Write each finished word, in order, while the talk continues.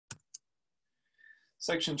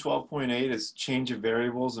Section 12.8 is change of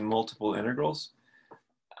variables and multiple integrals.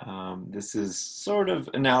 This is sort of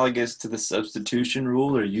analogous to the substitution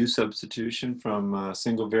rule or U substitution from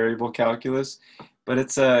single variable calculus, but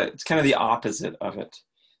it's kind of the opposite of it.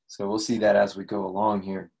 So we'll see that as we go along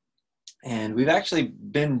here. And we've actually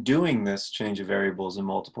been doing this change of variables and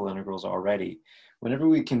multiple integrals already. Whenever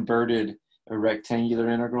we converted a rectangular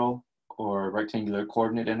integral or a rectangular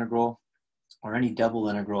coordinate integral or any double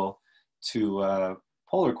integral to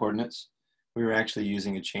polar coordinates, we were actually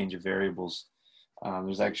using a change of variables.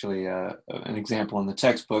 There's actually an example in the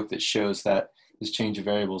textbook that shows that this change of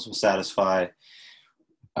variables will satisfy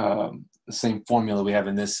the same formula we have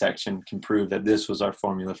in this section can prove that this was our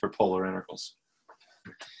formula for polar integrals.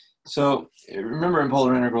 So remember in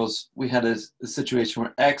polar integrals, we had a situation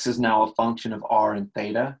where x is now a function of r and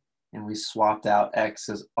theta, and we swapped out x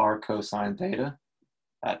as r cosine theta,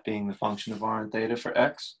 that being the function of r and theta for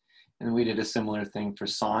x. And we did a similar thing for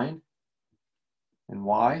sine and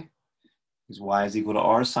y, because y is equal to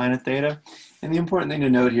r sine of theta. And the important thing to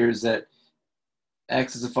note here is that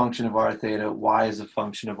x is a function of r theta, y is a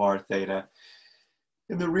function of r theta.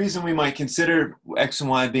 And the reason we might consider x and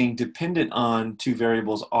y being dependent on two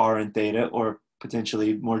variables r and theta, or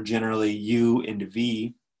potentially more generally u and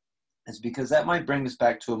v, is because that might bring us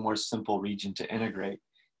back to a more simple region to integrate.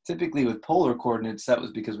 Typically with polar coordinates, that was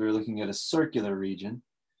because we were looking at a circular region.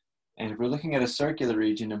 And if we're looking at a circular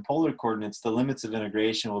region in polar coordinates, the limits of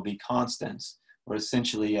integration will be constants, or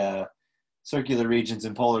essentially circular regions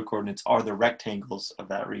in polar coordinates are the rectangles of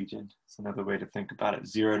that region. It's another way to think about it,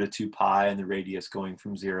 0 to 2 pi, and the radius going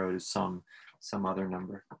from 0 to some other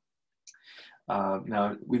number.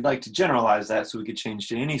 Now, we'd like to generalize that so we could change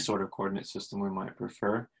to any sort of coordinate system we might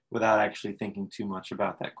prefer without actually thinking too much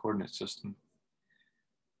about that coordinate system.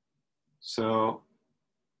 So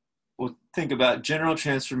we'll think about general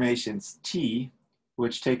transformations T,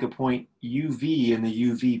 which take a point UV in the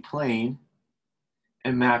UV plane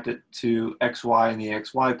and map it to XY in the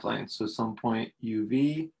XY plane. So some point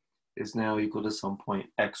UV is now equal to some point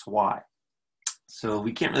XY. So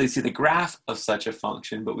we can't really see the graph of such a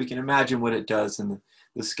function, but we can imagine what it does in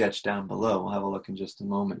the sketch down below. We'll have a look in just a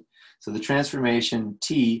moment. So the transformation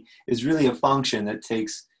T is really a function that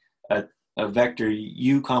takes a vector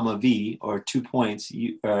u comma v, or 2 points,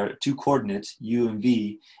 two coordinates u and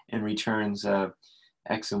v, and returns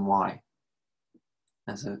x and y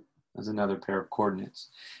as another pair of coordinates.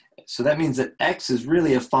 So that means that x is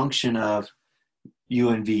really a function of u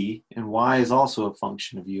and v, and y is also a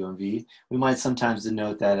function of u and v. We might sometimes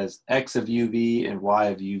denote that as x of uv and y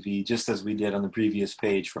of uv, just as we did on the previous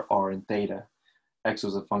page for r and theta. X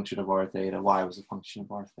was a function of r theta, y was a function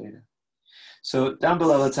of r theta. So down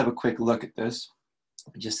below, let's have a quick look at this,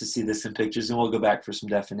 just to see this in pictures, and we'll go back for some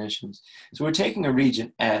definitions. So we're taking a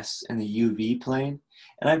region S in the UV plane,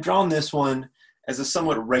 and I've drawn this one as a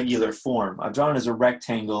somewhat regular form. I've drawn it as a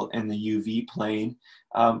rectangle in the UV plane.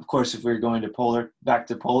 Of course, if we're going to back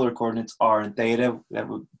to polar coordinates r and theta, that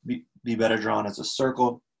would be better drawn as a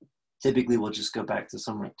circle. Typically, we'll just go back to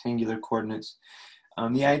some rectangular coordinates.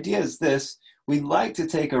 The idea is this. We like to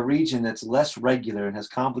take a region that's less regular and has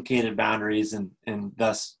complicated boundaries and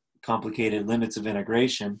thus complicated limits of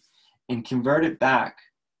integration, and convert it back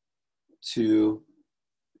to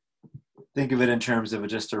think of it in terms of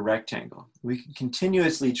just a rectangle. We can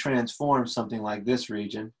continuously transform something like this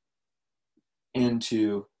region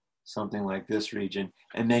into something like this region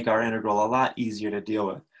and make our integral a lot easier to deal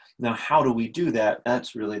with. Now, how do we do that?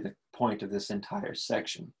 That's really the point of this entire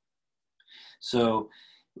section. So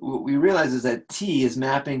what we realize is that T is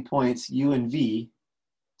mapping points u and v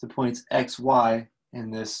to points x, y in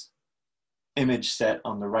this image set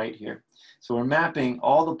on the right here. So we're mapping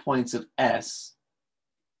all the points of S,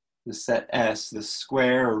 the set S, the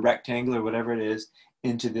square or rectangle or whatever it is,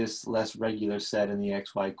 into this less regular set in the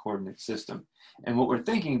XY coordinate system. And what we're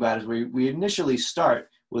thinking about is we initially start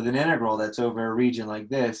with an integral that's over a region like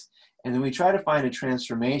this, and then we try to find a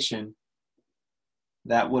transformation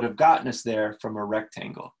that would have gotten us there from a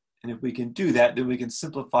rectangle. And if we can do that, then we can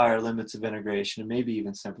simplify our limits of integration and maybe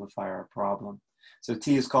even simplify our problem. So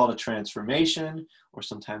T is called a transformation, or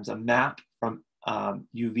sometimes a map from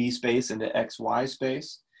UV space into XY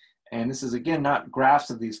space. And this is, again, not graphs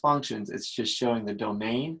of these functions. It's just showing the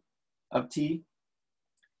domain of T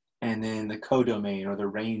and then the codomain, or the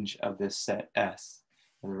range of this set S,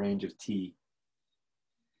 or the range of T.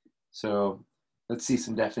 So let's see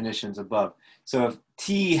some definitions above. So if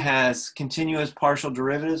T has continuous partial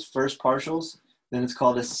derivatives, first partials, then it's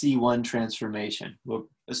called a C1 transformation. We'll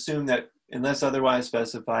assume that unless otherwise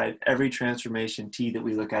specified, every transformation T that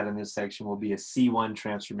we look at in this section will be a C1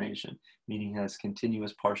 transformation, meaning it has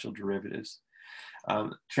continuous partial derivatives.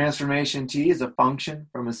 Transformation T is a function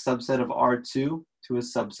from a subset of R2 to a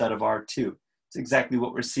subset of R2. It's exactly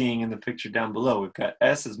what we're seeing in the picture down below. We've got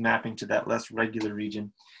S is mapping to that less regular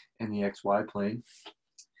region in the XY plane.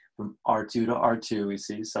 From R2 to R2, we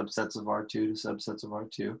see subsets of R2 to subsets of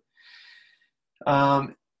R2.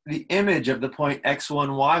 The image of the point X1,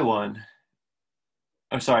 Y1,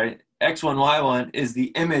 X1, Y1 is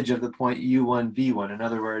the image of the point U1, V1. In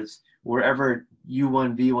other words, wherever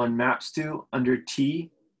U1, V1 maps to under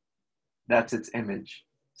T, that's its image.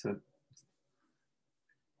 So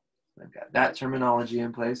I've got that terminology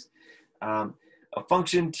in place. A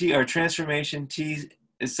function T or transformation T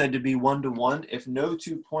is said to be one-to-one if no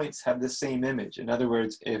two points have the same image. In other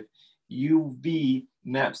words, if UV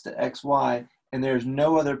maps to XY and there's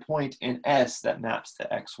no other point in S that maps to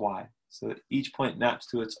XY. So each point maps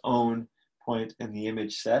to its own point in the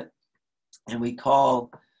image set. And we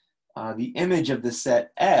call the image of the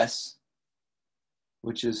set S,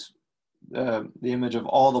 which is the image of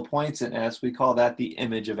all the points in S, we call that the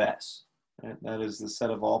image of S. Right? That is the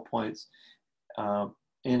set of all points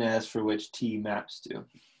in S for which T maps to.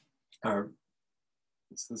 Or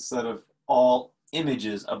it's the set of all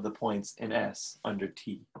images of the points in S under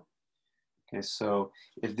T. Okay, so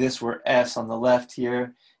if this were S on the left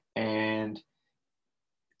here, and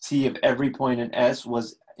T of every point in S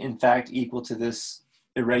was in fact equal to this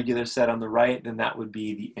irregular set on the right, then that would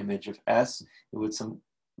be the image of S. It would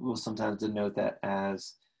we'll sometimes denote that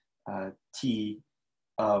as T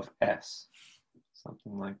of S,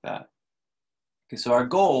 something like that. Okay, so our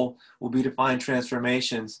goal will be to find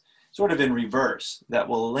transformations sort of in reverse that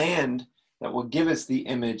will give us the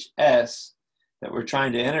image S that we're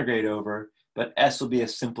trying to integrate over, but S will be a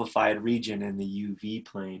simplified region in the UV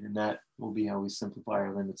plane, and that will be how we simplify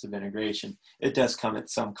our limits of integration. It does come at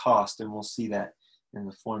some cost, and we'll see that in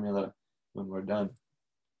the formula when we're done.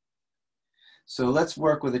 So let's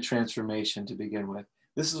work with a transformation to begin with.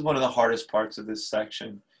 This is one of the hardest parts of this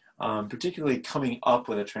section. Particularly coming up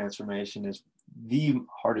with a transformation is the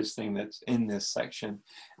hardest thing that's in this section.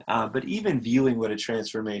 But even viewing what a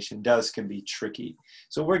transformation does can be tricky.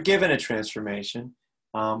 So we're given a transformation.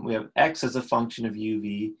 We have X as a function of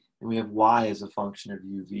UV, and we have Y as a function of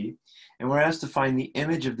UV. And we're asked to find the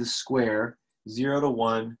image of the square 0 to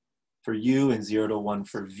 1 for U and 0 to 1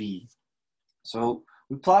 for V. So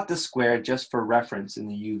we plot the square just for reference in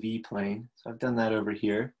the UV plane. So I've done that over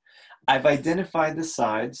here. I've identified the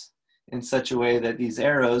sides in such a way that these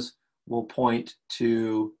arrows will point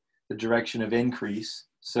to the direction of increase.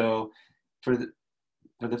 So for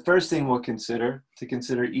the first thing we'll consider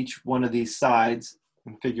each one of these sides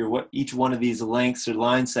and figure what each one of these lengths or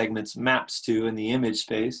line segments maps to in the image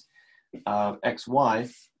space of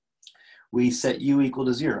XY, we set U equal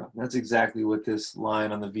to 0. That's exactly what this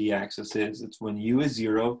line on the V-axis is. It's when U is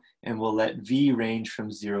 0, and we'll let V range from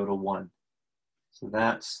 0 to 1. So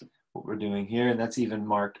that's what we're doing here, and that's even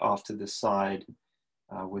marked off to the side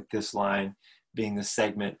with this line being the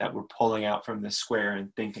segment that we're pulling out from the square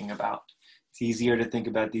and thinking about. It's easier to think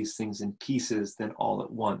about these things in pieces than all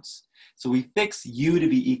at once. So we fix U to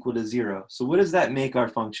be equal to 0. So what does that make our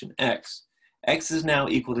function X? X is now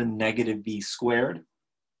equal to negative V squared.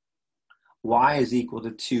 Y is equal to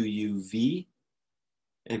 2UV.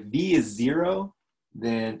 If V is 0,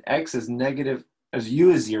 then X is negative, as U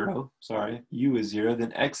is 0, U is 0,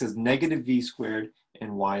 then X is negative V squared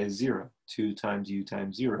and Y is 0, 2 times U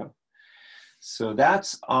times 0. So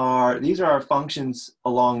these are our functions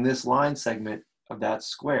along this line segment of that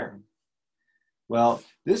square. Well,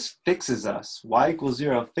 this fixes us. Y equals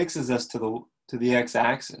 0 fixes us to the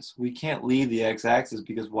x-axis. We can't leave the x-axis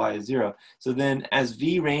because y is 0. So then as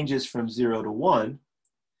v ranges from 0 to 1,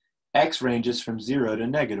 x ranges from 0 to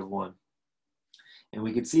negative 1. And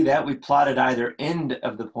we can see that we plotted either end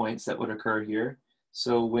of the points that would occur here.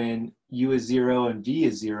 So when u is 0 and v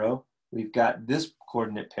is 0, we've got this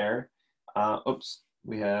coordinate pair.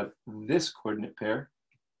 We have this coordinate pair,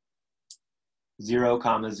 0,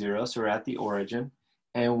 0, so we're at the origin.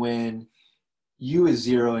 And when u is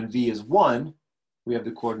 0 and v is 1, we have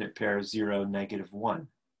the coordinate pair 0, negative 1.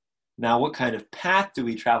 Now, what kind of path do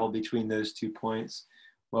we travel between those 2 points?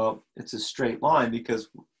 Well, it's a straight line because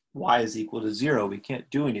y is equal to 0. We can't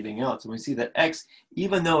do anything else. And we see that x,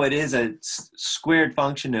 even though it is a squared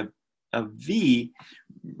function of v,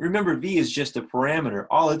 remember v is just a parameter.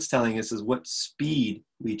 All it's telling us is what speed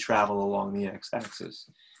we travel along the x-axis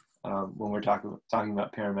when we're talking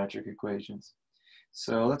about parametric equations.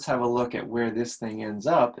 So let's have a look at where this thing ends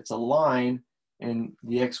up. It's a line in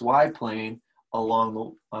the xy plane along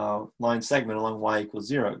the line segment along y equals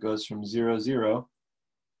 0. It goes from 0, 0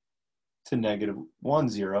 to negative 1,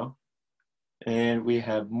 0. And we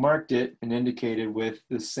have marked it and indicated with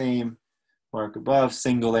the same mark above,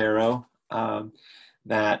 single arrow,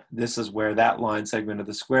 that this is where that line segment of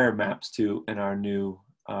the square maps to in our new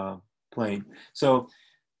plane. So,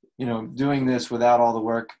 you know, doing this without all the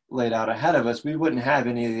work laid out ahead of us, we wouldn't have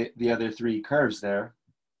any of the other three curves there.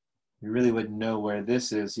 We really wouldn't know where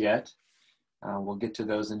this is yet. We'll get to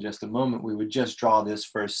those in just a moment. We would just draw this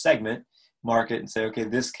first segment, mark it, and say, okay,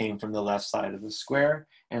 this came from the left side of the square,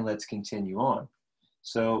 and let's continue on.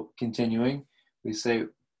 So continuing, we say,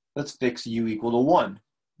 let's fix u equal to 1.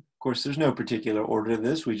 Of course, there's no particular order to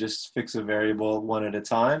this. We just fix a variable one at a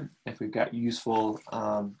time. If we've got useful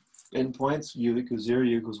endpoints, u equals 0,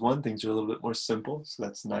 u equals 1, things are a little bit more simple, so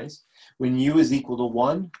that's nice. When u is equal to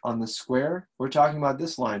 1 on the square, we're talking about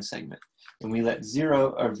this line segment. And we let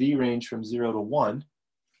 0, or v range from 0 to 1.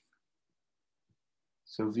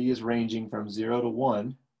 So v is ranging from 0 to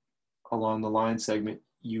 1 along the line segment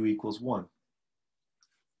u equals 1.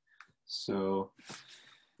 So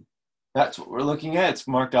that's what we're looking at. It's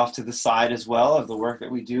marked off to the side as well of the work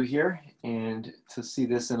that we do here. And to see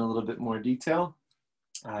this in a little bit more detail,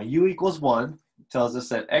 u equals 1 tells us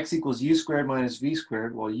that x equals u squared minus v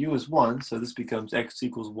squared. Well, u is 1, so this becomes x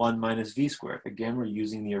equals 1 minus v squared. Again, we're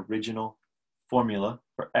using the original formula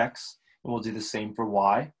for x, and we'll do the same for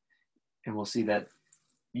y. And we'll see that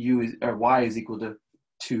y is equal to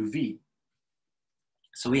 2v.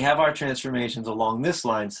 So we have our transformations along this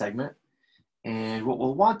line segment. And what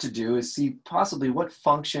we'll want to do is see possibly what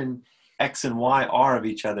function x and y are of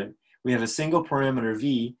each other. We have a single parameter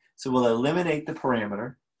v, so we'll eliminate the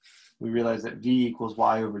parameter. We realize that v equals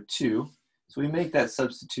y over 2. So we make that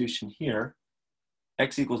substitution here.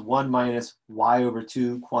 X equals 1 minus y over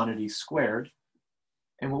 2 quantity squared.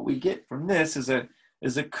 And what we get from this is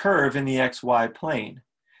a curve in the xy plane.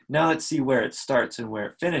 Now let's see where it starts and where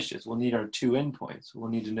it finishes. We'll need our two endpoints.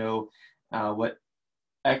 We'll need to know what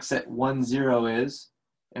x at 1, 0 is,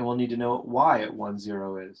 and we'll need to know what y at 1,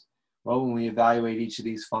 0 is. Well, when we evaluate each of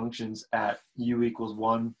these functions at u equals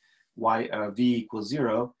 1, v equals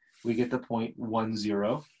 0, we get the point 1,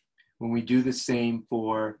 0. When we do the same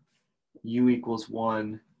for u equals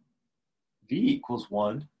 1, v equals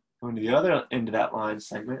 1, going to the other end of that line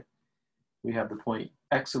segment, we have the point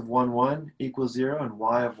x of 1, 1 equals 0 and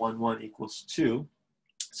y of 1, 1 equals 2.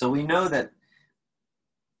 So we know that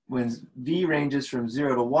when v ranges from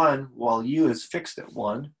 0 to 1, while u is fixed at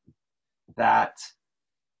 1, that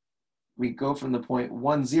we go from the point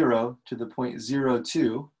 1, 0 to the point 0,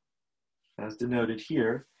 2, as denoted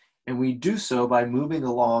here, and we do so by moving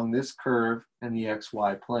along this curve in the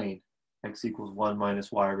xy plane, x equals 1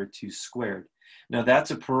 minus y over 2 squared. Now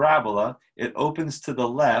that's a parabola. It opens to the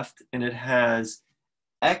left, and it has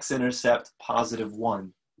x-intercept positive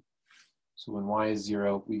 1. So when y is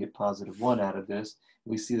 0, we get positive 1 out of this.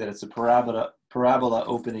 We see that it's a parabola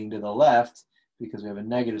opening to the left because we have a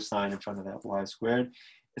negative sign in front of that y squared.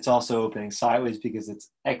 It's also opening sideways because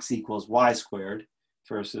it's x equals y squared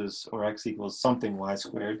versus, or x equals something y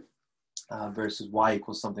squared versus y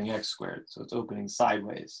equals something x squared. So it's opening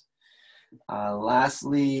sideways.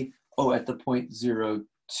 Lastly, at the point 0,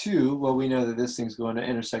 2, well, we know that this thing's going to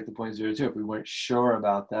intersect the point 0, 2. If we weren't sure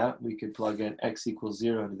about that, we could plug in x equals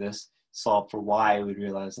 0 to this, solve for y, we'd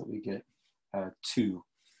realize that we get 2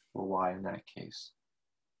 for y in that case.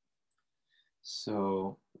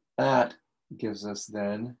 So that gives us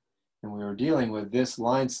then, and we were dealing with this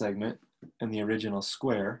line segment in the original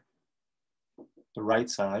square, the right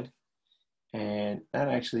side, and that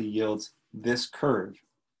actually yields this curve.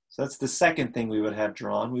 So that's the second thing we would have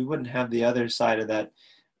drawn. We wouldn't have the other side of that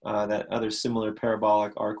other similar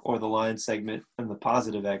parabolic arc or the line segment on the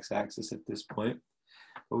positive x-axis at this point.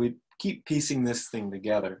 But we keep piecing this thing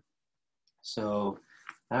together. So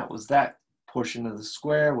that was that portion of the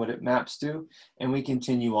square, what it maps to, and we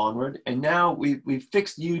continue onward. And now we've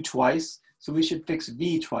fixed u twice, so we should fix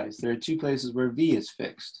v twice. There are two places where v is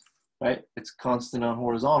fixed, right? It's constant on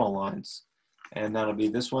horizontal lines, and that'll be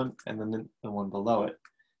this one and then the one below it.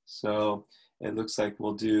 So it looks like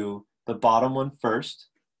we'll do the bottom one first,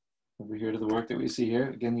 over here to the work that we see here.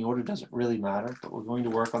 Again, the order doesn't really matter, but we're going to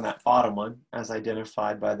work on that bottom one as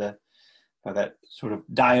identified by that sort of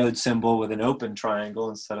diode symbol with an open triangle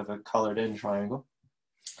instead of a colored in triangle.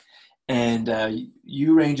 And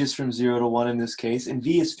u ranges from 0 to 1 in this case, and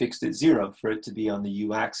v is fixed at 0 for it to be on the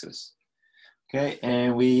u-axis. Okay,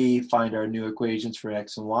 and we find our new equations for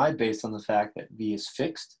x and y based on the fact that v is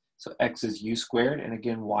fixed. So x is u squared, and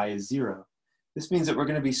again, y is 0. This means that we're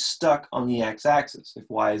going to be stuck on the x-axis if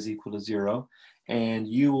y is equal to 0, and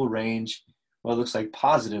u will range, well, it looks like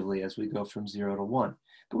positively as we go from 0 to 1.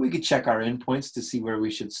 But we could check our endpoints to see where we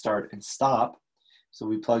should start and stop. So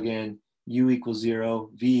we plug in u equals 0,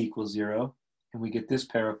 v equals 0, and we get this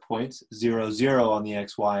pair of points, 0, 0 on the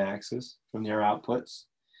xy axis from their outputs.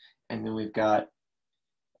 And then we've got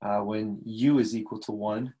when u is equal to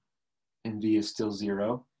 1 and v is still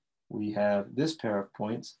 0, we have this pair of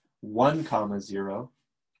points, 1, 0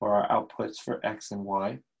 for our outputs for x and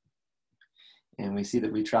y. And we see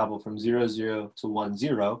that we travel from 0, 0 to 1,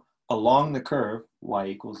 0 along the curve y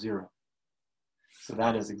equals 0. So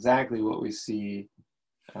that is exactly what we see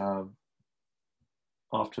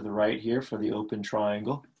off to the right here for the open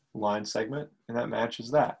triangle line segment, and that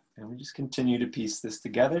matches that. And we just continue to piece this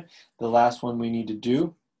together. The last one we need to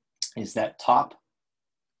do is that top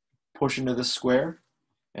portion of the square,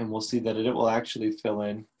 and we'll see that it will actually fill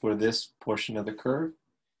in for this portion of the curve,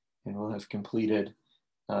 and we'll have completed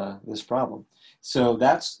this problem. So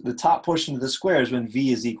that's the top portion of the square is when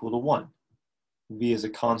v is equal to 1. V is a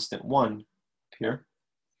constant 1 up here.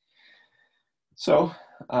 So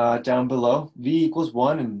down below, v equals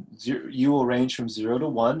 1, and u will range from 0 to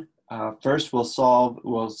 1. First,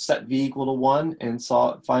 we'll set v equal to 1 and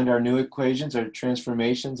find our new equations, our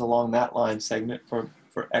transformations along that line segment for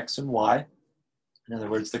x and y. In other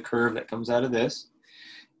words, the curve that comes out of this.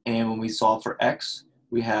 And when we solve for x,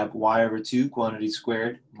 we have y over 2 quantity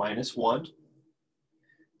squared minus 1.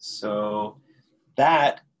 So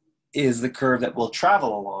that is the curve that we'll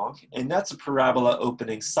travel along, and that's a parabola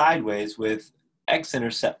opening sideways with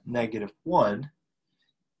x-intercept -1,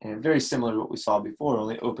 and very similar to what we saw before,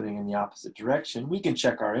 only opening in the opposite direction. We can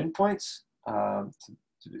check our endpoints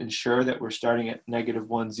to ensure that we're starting at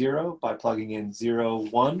 -1, 0 by plugging in 0,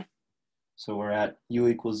 1. So we're at u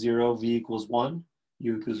equals 0, v equals 1,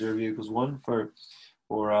 u equals 0, v equals 1 for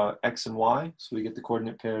x and y. So we get the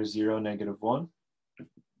coordinate pair 0, -1,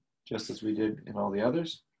 just as we did in all the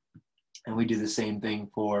others. And we do the same thing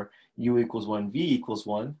for u equals 1, v equals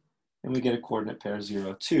 1, and we get a coordinate pair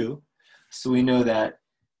 0, 2. So we know that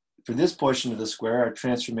for this portion of the square, our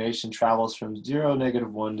transformation travels from 0,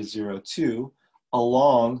 -1 to 0, 2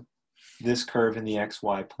 along this curve in the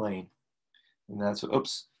xy plane. And that's,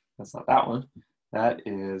 oops, that's not that one. That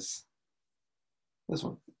is this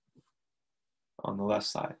one on the left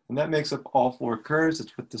side. And that makes up all 4 curves.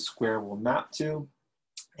 It's what the square will map to.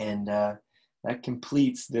 And that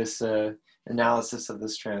completes this analysis of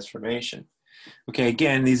this transformation. Okay,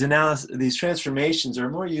 again, these transformations are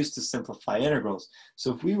more used to simplify integrals.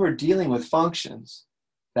 So if we were dealing with functions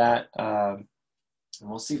that, and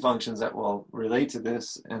we'll see functions that will relate to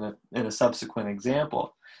this in a subsequent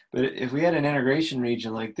example, but if we had an integration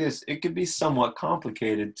region like this, it could be somewhat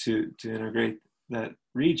complicated to integrate that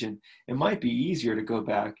region. It might be easier to go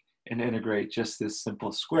back and integrate just this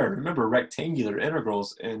simple square. Remember, rectangular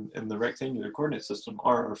integrals in the rectangular coordinate system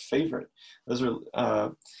are our favorite. Those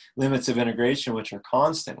are limits of integration which are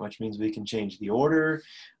constant, which means we can change the order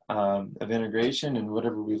of integration and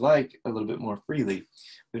whatever we like a little bit more freely.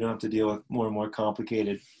 We don't have to deal with more and more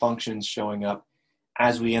complicated functions showing up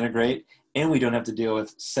as we integrate, and we don't have to deal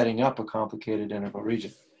with setting up a complicated integral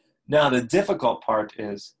region. Now, the difficult part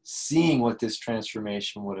is seeing what this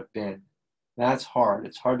transformation would have been. That's hard.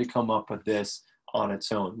 It's hard to come up with this on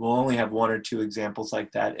its own. We'll only have 1 or 2 examples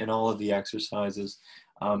like that in all of the exercises.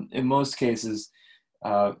 In most cases,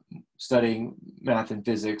 studying math and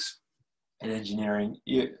physics and engineering,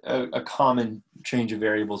 a common change of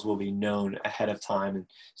variables will be known ahead of time, and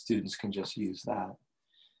students can just use that.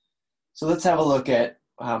 So let's have a look at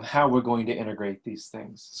how we're going to integrate these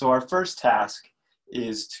things. So our first task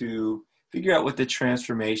is to figure out what the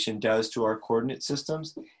transformation does to our coordinate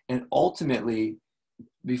systems. And ultimately,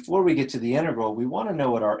 before we get to the integral, we want to know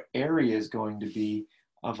what our area is going to be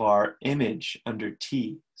of our image under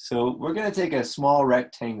T. So we're going to take a small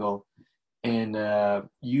rectangle in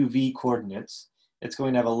UV coordinates. It's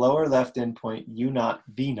going to have a lower left endpoint U0,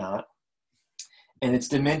 V0, and its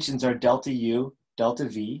dimensions are delta U, delta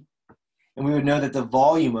V. And we would know that the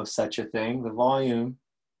volume of such a thing, the volume,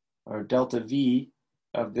 or delta V,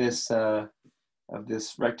 of this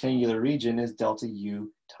rectangular region is delta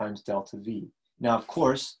U times delta V. Now, of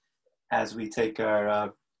course, as we take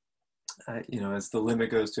our, as the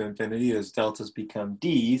limit goes to infinity, as deltas become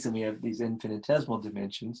Ds, and we have these infinitesimal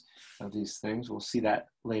dimensions of these things. We'll see that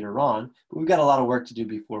later on, but we've got a lot of work to do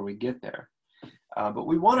before we get there. But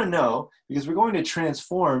we want to know, because we're going to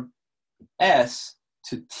transform S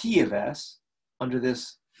to T of S under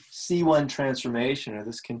this C1 transformation, or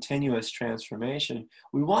this continuous transformation,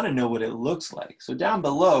 we want to know what it looks like. So down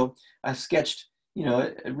below, I've sketched,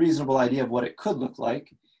 a reasonable idea of what it could look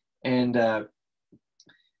like. And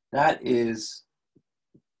that is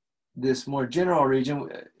this more general region.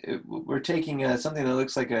 We're taking something that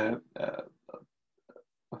looks like a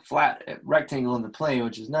a flat rectangle in the plane,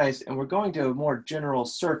 which is nice, and we're going to a more general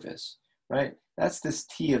surface, right? That's this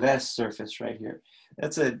T of S surface right here.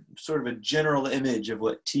 That's a sort of a general image of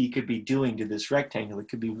what T could be doing to this rectangle. It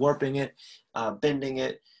could be warping it, bending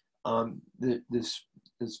it. This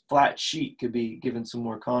flat sheet could be given some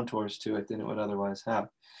more contours to it than it would otherwise have.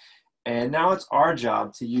 And now it's our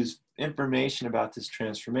job to use information about this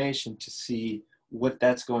transformation to see what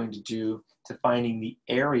that's going to do to finding the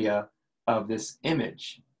area of this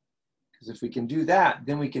image. Because if we can do that,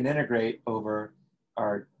 then we can integrate over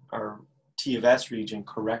our T of S region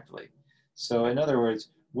correctly. So in other words,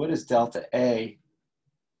 what is delta A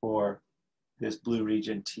for this blue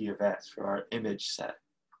region T of S for our image set?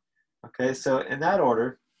 Okay, so in that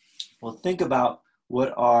order, we'll think about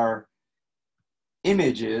what our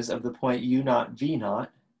image is of the point U naught V naught,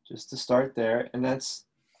 just to start there, and that's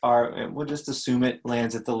we'll just assume it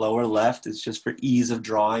lands at the lower left. It's just for ease of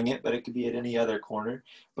drawing it, but it could be at any other corner,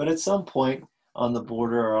 but at some point on the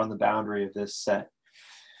border or on the boundary of this set.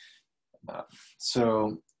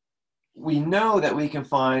 So we know that we can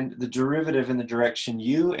find the derivative in the direction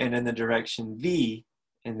U and in the direction V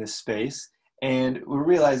in this space, and we're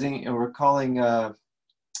realizing, and we're calling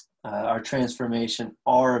our transformation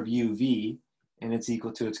R of UV, and it's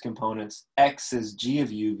equal to its components. X is G of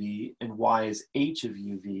UV and Y is H of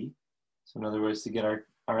UV. So in other words, to get our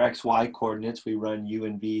XY coordinates, we run U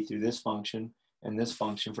and V through this function and this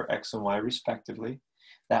function for X and Y respectively.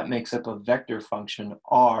 That makes up a vector function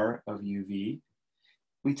R of UV.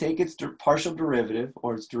 We take its partial derivative,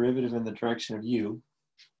 or its derivative in the direction of U,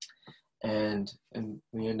 and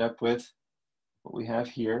we end up with what we have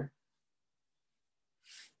here.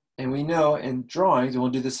 And we know in drawings, and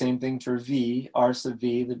we'll do the same thing for V, R sub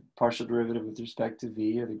V, the partial derivative with respect to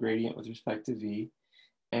V, or the gradient with respect to V.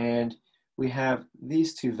 And we have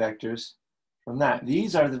these two vectors from that.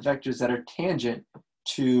 These are the vectors that are tangent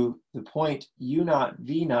to the point U naught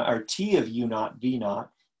V naught, or T of U naught V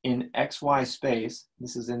naught in XY space.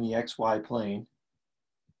 This is in the XY plane,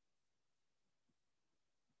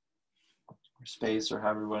 or space, or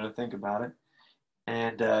however you want to think about it.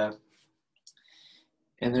 And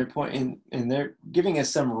they're giving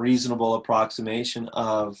us some reasonable approximation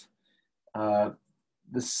of the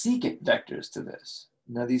secant vectors to this.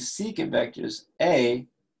 Now these secant vectors, A,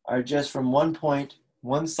 are just from one point,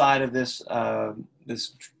 one side of this,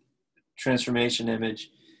 this transformation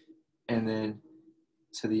image, and then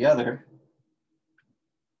to the other.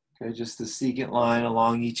 Okay, just the secant line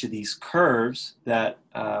along each of these curves that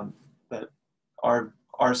that R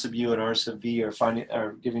sub U and R sub V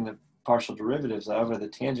are giving the partial derivatives of, or the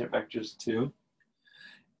tangent vectors to.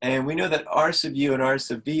 And we know that R sub U and R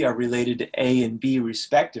sub V are related to A and B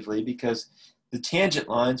respectively, because the tangent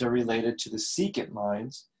lines are related to the secant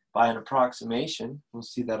lines by an approximation. We'll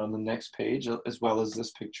see that on the next page, as well as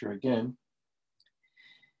this picture again.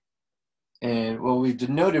 And well, we've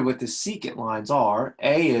denoted what the secant lines are.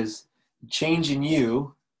 A is change in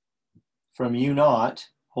U from U naught,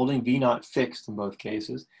 holding V naught fixed in both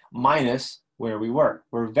cases, minus where we were.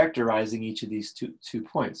 We're vectorizing each of these two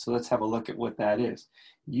points. So let's have a look at what that is.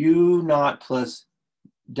 U naught plus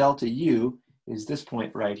delta U is this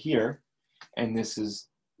point right here, and this is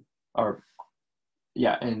our,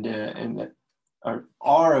 yeah, and our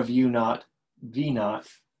R of U naught V naught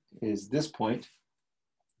is this point,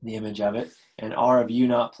 the image of it, and R of U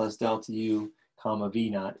naught plus delta U comma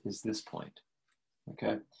V naught is this point.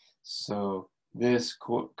 Okay, so this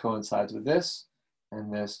coincides with this,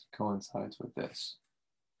 and this coincides with this.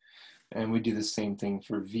 And we do the same thing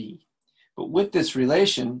for V. But with this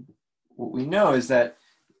relation, what we know is that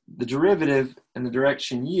the derivative in the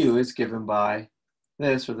direction U is given by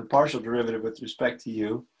this, or the partial derivative with respect to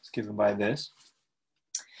U is given by this.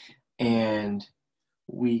 And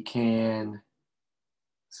we can,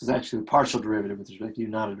 this is actually a partial derivative with respect to U,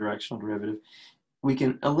 not a directional derivative. We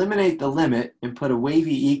can eliminate the limit and put a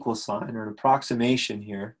wavy equal sign, or an approximation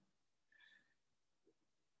here,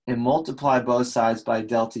 and multiply both sides by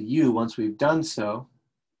delta U once we've done so.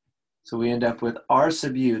 So we end up with R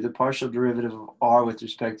sub U, the partial derivative of R with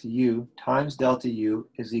respect to U, times delta U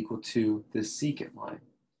is equal to this secant line.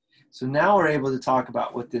 So now we're able to talk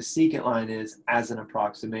about what this secant line is as an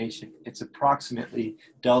approximation. It's approximately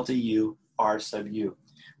delta U, R sub U.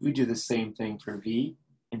 We do the same thing for V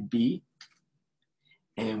and B,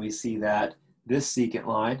 and we see that this secant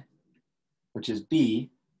line, which is B,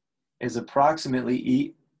 is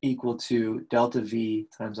approximately equal to delta V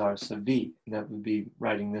times R sub V. And that would be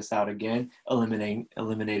writing this out again, eliminating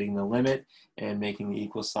the limit and making the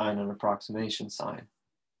equal sign an approximation sign.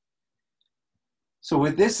 So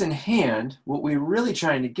with this in hand, what we're really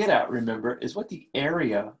trying to get at, remember, is what the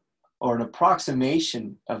area or an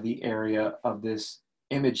approximation of the area of this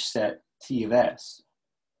image set T of S.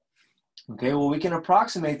 Okay, well, we can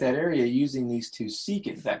approximate that area using these two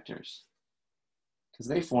secant vectors because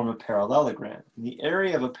they form a parallelogram. And the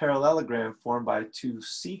area of a parallelogram formed by two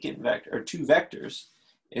vectors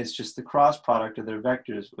is just the cross product of their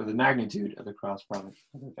vectors, or the magnitude of the cross product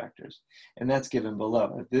of their vectors. And that's given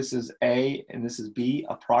below. If this is A and this is B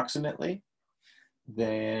approximately,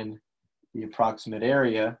 then the approximate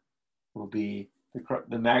area will be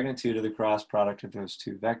the magnitude of the cross product of those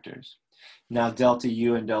two vectors. Now delta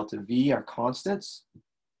U and delta V are constants,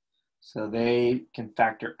 so they can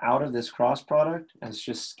factor out of this cross product as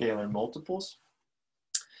just scalar multiples.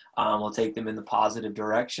 We'll take them in the positive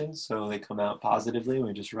direction, so they come out positively.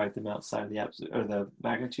 We just write them outside of the absolute, or the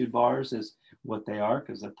magnitude bars is what they are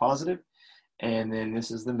because they're positive. And then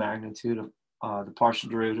this is the magnitude of the partial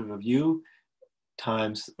derivative of U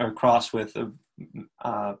times, or cross with a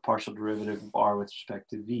partial derivative of R with respect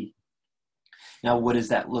to V. Now, what does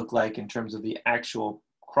that look like in terms of the actual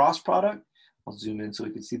cross product? I'll zoom in so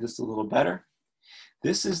we can see this a little better.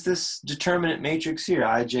 This is this determinant matrix here,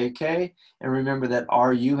 I, J, K, and remember that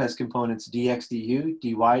RU has components dx, du,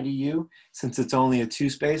 dy, du. Since it's only a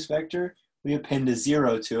two-space vector, we append a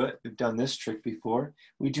 0 to it. We've done this trick before.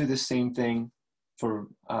 We do the same thing for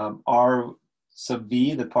R sub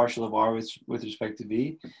v, the partial of R with respect to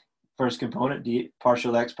v. First component,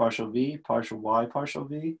 partial x, partial v, partial y, partial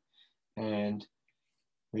v, and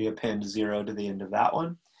we append 0 to the end of that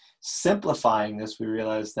one. Simplifying this, we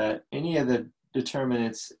realize that any of the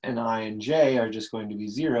determinants in I and J are just going to be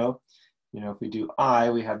 0. You know, if we do I,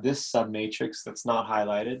 we have this submatrix that's not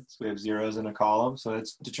highlighted, so we have zeros in a column, so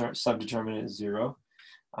its subdeterminant is 0.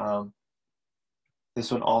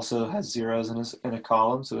 This one also has zeros in a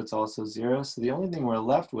column, so it's also 0. So the only thing we're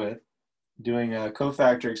left with doing a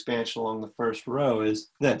cofactor expansion along the first row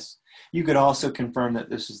is this. You could also confirm that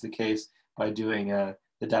this is the case by doing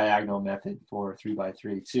the diagonal method for 3 by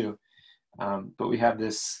 3 too. But we have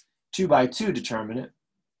this 2 by 2 determinant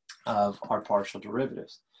of our partial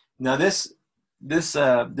derivatives. Now this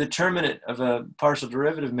determinant of a partial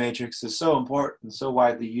derivative matrix is so important, so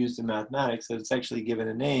widely used in mathematics that it's actually given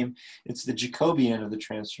a name. It's the Jacobian of the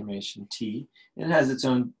transformation T, and it has its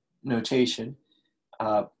own notation.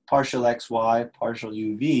 Partial xy, partial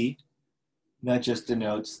uv. That just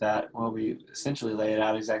denotes that, well, we essentially lay it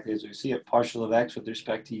out exactly as we see it. Partial of x with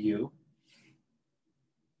respect to u,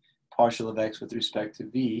 partial of x with respect to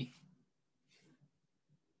v,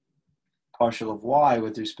 partial of y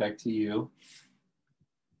with respect to u,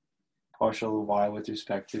 partial of y with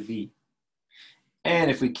respect to v.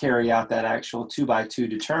 And if we carry out that actual 2 by 2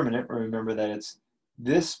 determinant, remember that it's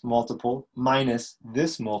this multiple minus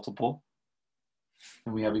this multiple,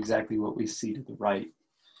 and we have exactly what we see to the right.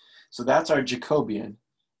 So that's our Jacobian.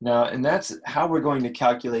 Now, and that's how we're going to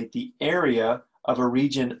calculate the area of a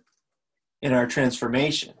region in our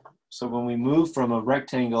transformation. So when we move from a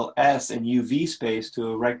rectangle S in UV space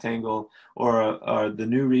to a rectangle or the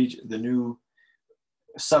new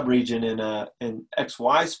subregion in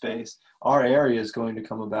XY space, our area is going to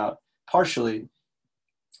come about partially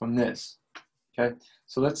from this. Okay,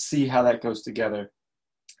 so let's see how that goes together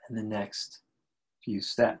in the next few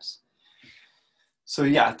steps. So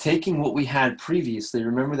yeah, taking what we had previously,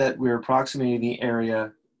 remember that we're approximating the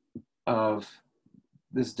area of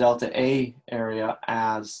this delta A area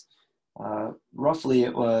as roughly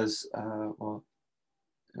it was, well,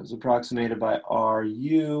 it was approximated by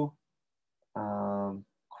RU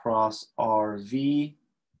cross RV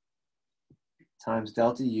times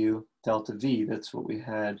delta U, delta V. That's what we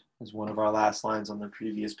had as one of our last lines on the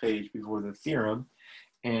previous page before the theorem.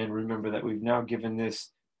 And remember that we've now given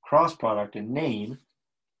this cross product a name.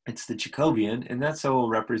 It's the Jacobian, and that's how we'll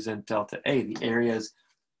represent delta A. The areas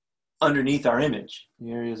underneath our image.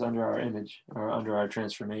 The areas under our image, or under our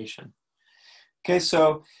transformation. Okay,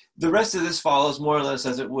 so the rest of this follows more or less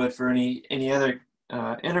as it would for any other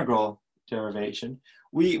integral derivation.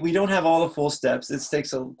 We don't have all the full steps. This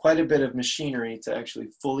takes quite a bit of machinery to actually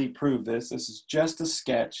fully prove this. This is just a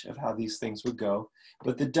sketch of how these things would go.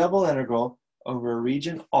 But the double integral over a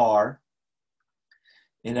region R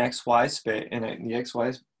in XY space, in the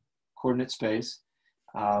XY coordinate space,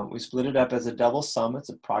 we split it up as a double sum. It's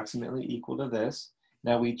approximately equal to this.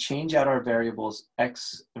 Now we change out our variables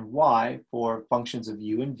x and y for functions of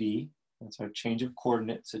u and v. That's our change of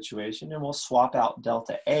coordinate situation. And we'll swap out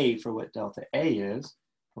delta A for what delta A is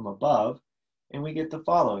from above. And we get the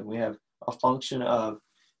following. We have a function of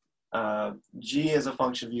g as a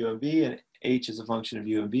function of u and v, and h as a function of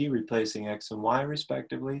u and v, replacing x and y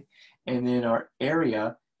respectively. And then our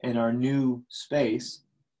area in our new space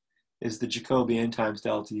is the Jacobian times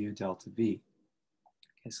delta U delta V.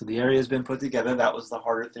 Okay, so the area has been put together. That was the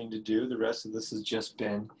harder thing to do. The rest of this has just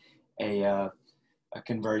been a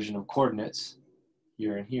conversion of coordinates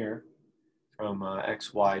here and here from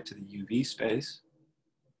xy to the UV space.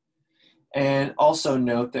 And also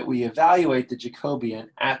note that we evaluate the Jacobian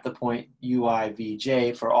at the point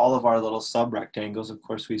UIVJ for all of our little subrectangles. Of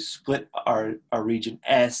course, we split our region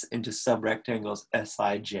S into subrectangles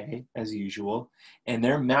Sij, as usual, and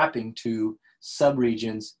they're mapping to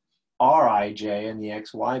subregions Rij in the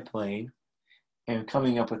xy plane. And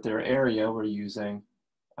coming up with their area, we're using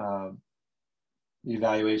the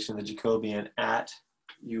evaluation of the Jacobian at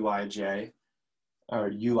Uij, or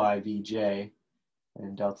UIVJ,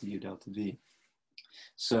 and delta U delta V.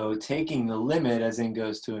 So taking the limit as n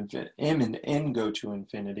goes to infinity, m and n go to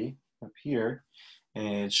infinity up here,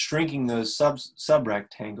 and shrinking those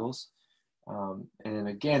subrectangles. And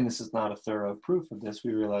again, this is not a thorough proof of this.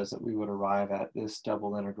 We realize that we would arrive at this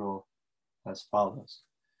double integral as follows.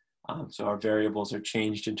 So our variables are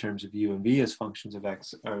changed in terms of u and v as functions of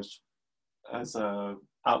x, or as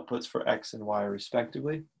outputs for x and y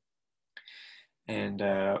respectively. And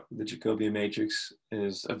the Jacobian matrix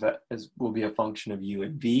will be a function of u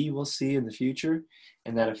and v, we'll see in the future,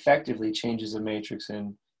 and that effectively changes a matrix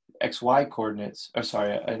in xy coordinates, or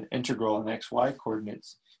sorry, an integral in xy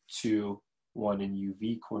coordinates to one in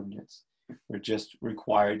uv coordinates. We're just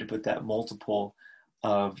required to put that multiple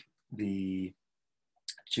of the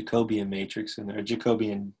Jacobian matrix in there.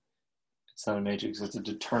 Jacobian, it's not a matrix, it's a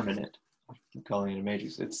determinant. I'm calling it a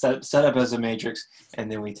matrix. It's set up as a matrix,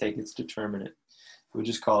 and then we take its determinant. We'll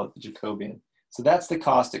just call it the Jacobian. So that's the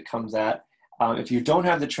cost it comes at. If you don't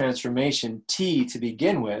have the transformation t to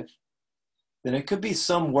begin with, then it could be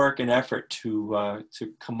some work and effort to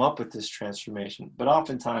come up with this transformation. But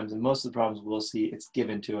oftentimes, in most of the problems we'll see, it's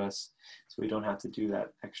given to us, so we don't have to do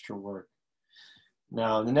that extra work.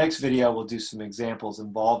 Now, in the next video, we'll do some examples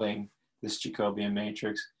involving this Jacobian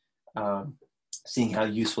matrix, seeing how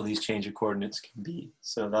useful these change of coordinates can be.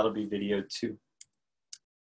 So that'll be video 2.